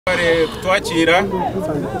Twakira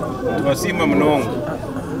tubasima mnongo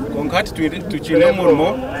konkati tukine murimo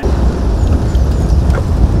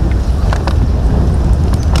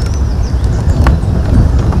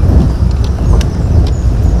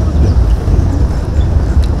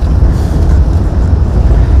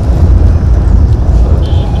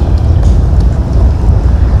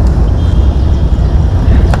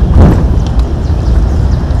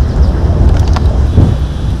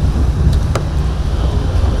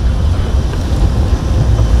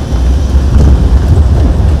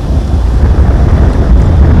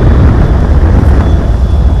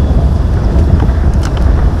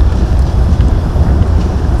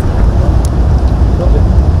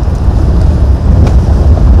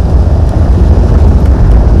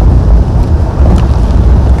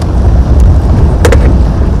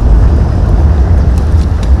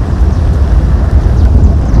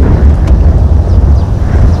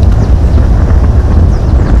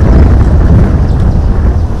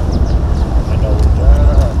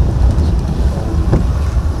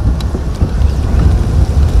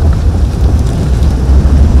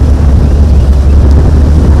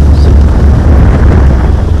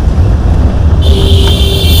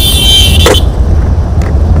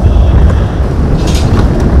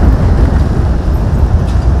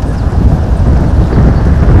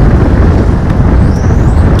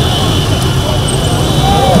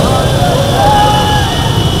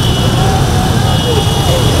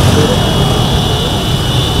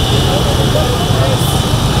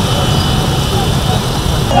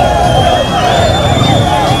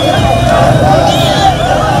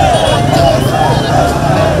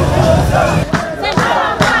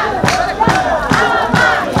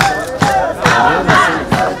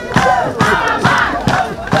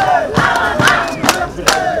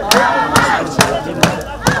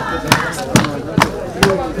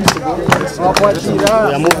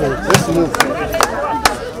We are moving. Let's move.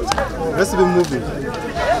 Let's be moving.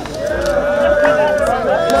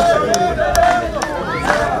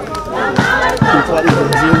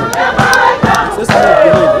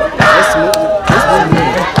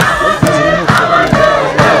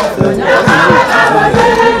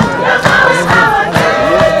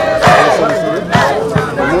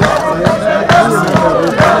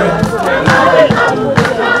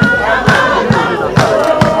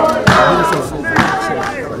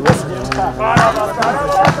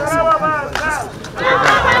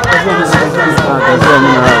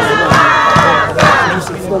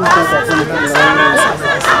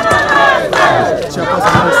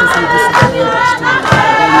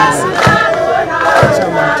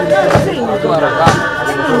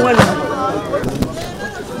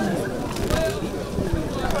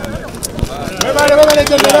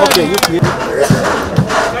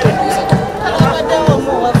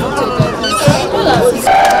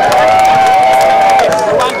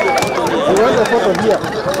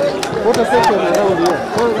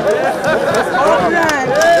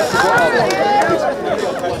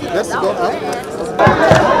 Let's go up.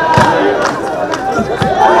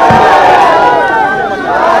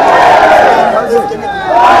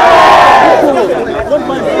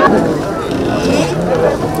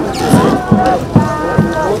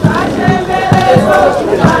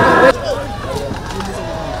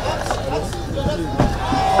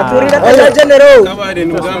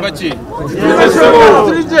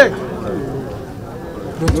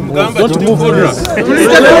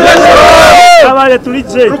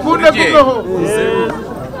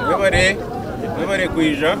 Mwebare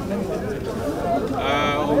kuija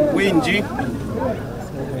Bunyonyi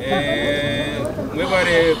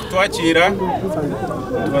mwebare twakira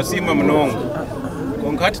tubasima mnongo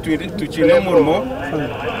konkati tukine murimo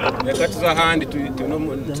reka tuzahandi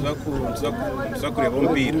tuzakureba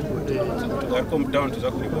umupira ariko mu town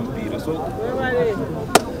tuzakureba umupira so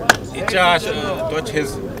icyasha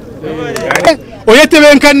twacheze oyete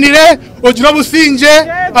benkanire ogira businje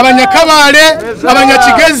abanyakabare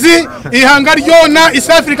abanyakigezi ihanga ryona East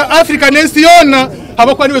Africa nesi yona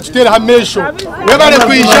abakwa niwe tutera hamesho webare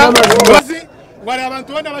kwisha wari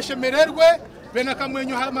abantu bana bashemererwe bena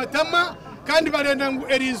kamwenyo hamatama kandi barenda ngo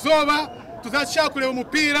erizoba tuzacyakureba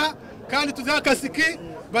umupira kandi tuzakasiki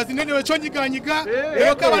bazinene weconyiganyiga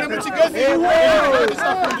rero kabare mu kigezi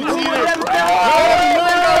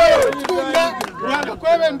Rwanda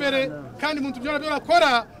kwebe mbere kandi muntu byona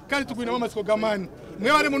byakora kandi tugwina amasiko gamani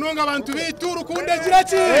mwe bari munonga abantu bituru kunde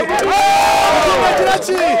giraki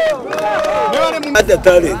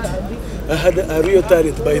talent. I had a real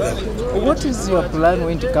talent by that. What is your plan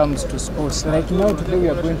when it comes to sports? Like now today we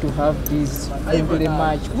are going to have this friendly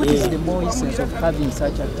match. What is the more essence of having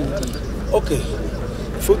such activity? Okay,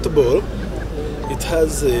 football it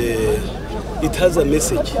has a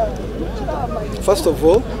message. First of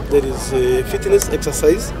all, there is fitness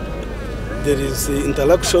exercise. There is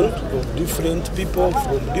interaction of different people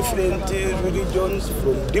from different religions,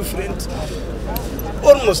 from different,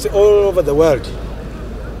 almost all over the world.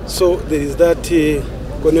 So there is that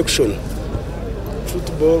connection.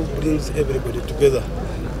 Football brings everybody together,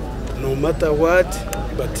 no matter what,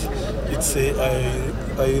 but it's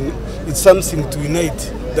something to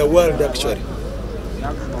unite the world actually.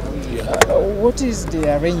 What is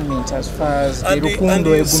the arrangement as far as the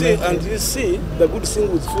and you see, the good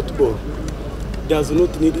thing with football does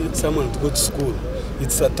not need someone to go to school.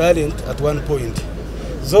 It's a talent at one point.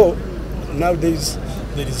 So nowadays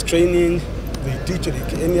there is training, they teach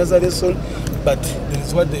like any other lesson, but there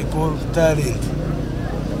is what they call talent.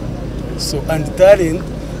 So, and talent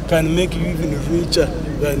can make you even richer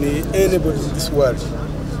than anybody in this world.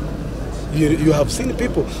 You have seen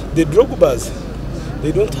people, the Drogbas,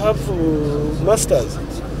 they don't have masters,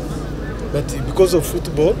 but because of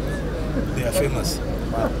football, they are famous.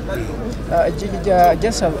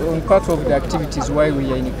 Just on part of the activities while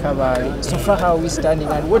we are in Kabale, so far how are we standing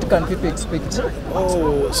and what can people expect?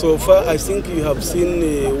 Oh, so far I think you have seen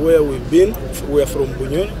where we've been. We are from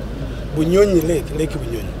Bunyonyi Lake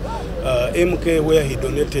Bunyonyi. MK where he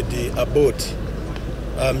donated a boat,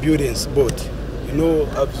 ambulance boat. You know,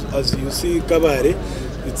 as you see Kabale,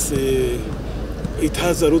 it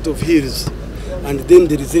has a lot of hills, and then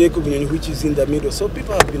there is Lake Bunyonyi which is in the middle. So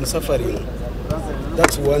people have been suffering.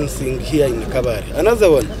 That's one thing here in Kabale. Another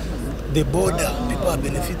one, the border. People are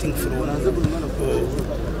benefiting from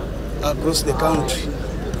across the country.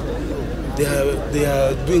 They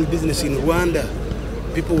are doing business in Rwanda.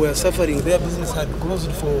 People were suffering. Their business had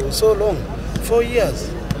closed for so long, 4 years.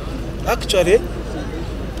 Actually,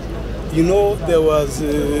 you know, there was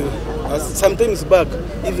sometimes back,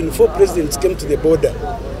 even 4 presidents came to the border.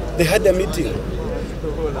 They had a meeting,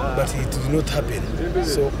 but it did not happen.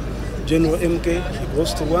 So General MK, he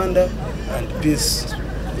goes to Rwanda and peace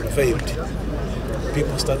prevailed.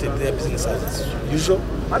 People started their business as usual.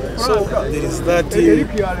 So there is that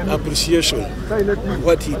appreciation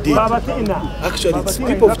what he did. Actually, it's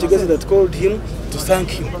people of Kigali that called him to thank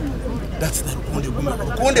him. That's the Rukunde Gumeho.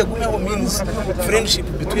 Rukunde Gumeho means friendship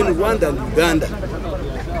between Rwanda and Uganda.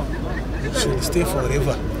 It should stay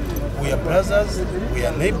forever. We are brothers, we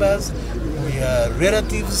are neighbors, we are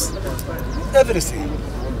relatives, everything.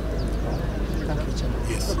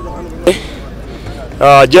 Yes.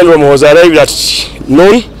 General Muhoozi arrived at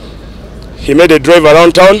noon. He made a drive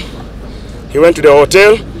around town. He went to the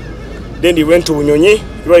hotel. Then he went to Bunyonyi,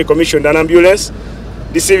 where he commissioned an ambulance.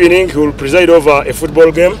 This evening he will preside over a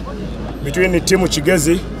football game between the team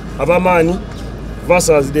Chigezi, Abamani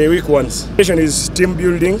versus the weak ones. The mission is team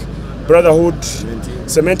building, brotherhood,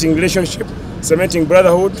 cementing relationship, cementing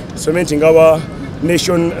brotherhood, cementing our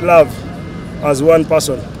nation love as one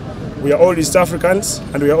person. We are all East Africans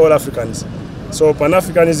and we are all Africans. So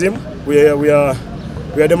Pan-Africanism, we are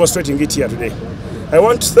demonstrating it here today. I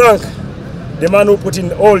want to thank the man who put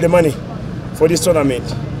in all the money for this tournament.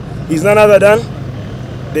 He's none other than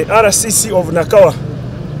the RCC of Nakawa,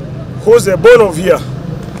 who's the born of here,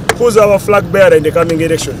 who's our flag bearer in the coming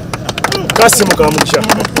election. Kasim Kamusha.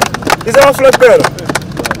 He's our flag bearer.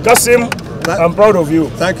 Kasim, I'm proud of you.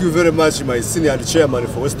 Thank you very much, my senior chairman,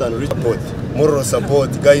 for Western Rich Support, moral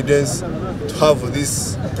support, guidance, to have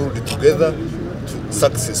this pulled together to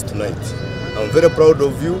success tonight. I'm very proud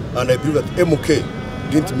of you, and I believe that MK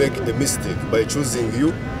didn't make a mistake by choosing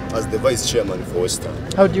you as the vice chairman for Western.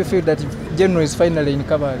 How do you feel that General is finally in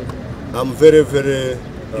Kabale? I'm very, very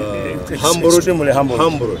humbled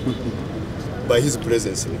by his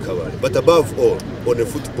presence in Kabale. But above all, on a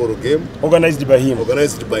football game organized by him,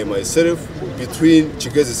 organized by myself, between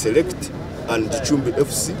Chigezi Select and Chumbi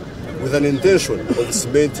FC, with an intention of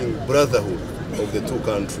cementing brotherhood of the two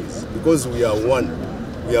countries. Because we are one.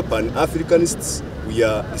 We are Pan-Africanists, we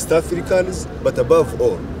are East Africans, but above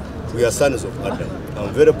all, we are sons of Adam.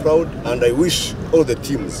 I'm very proud, and I wish all the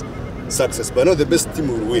teams success. But I know the best team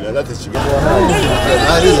will win, and that is Chigezi.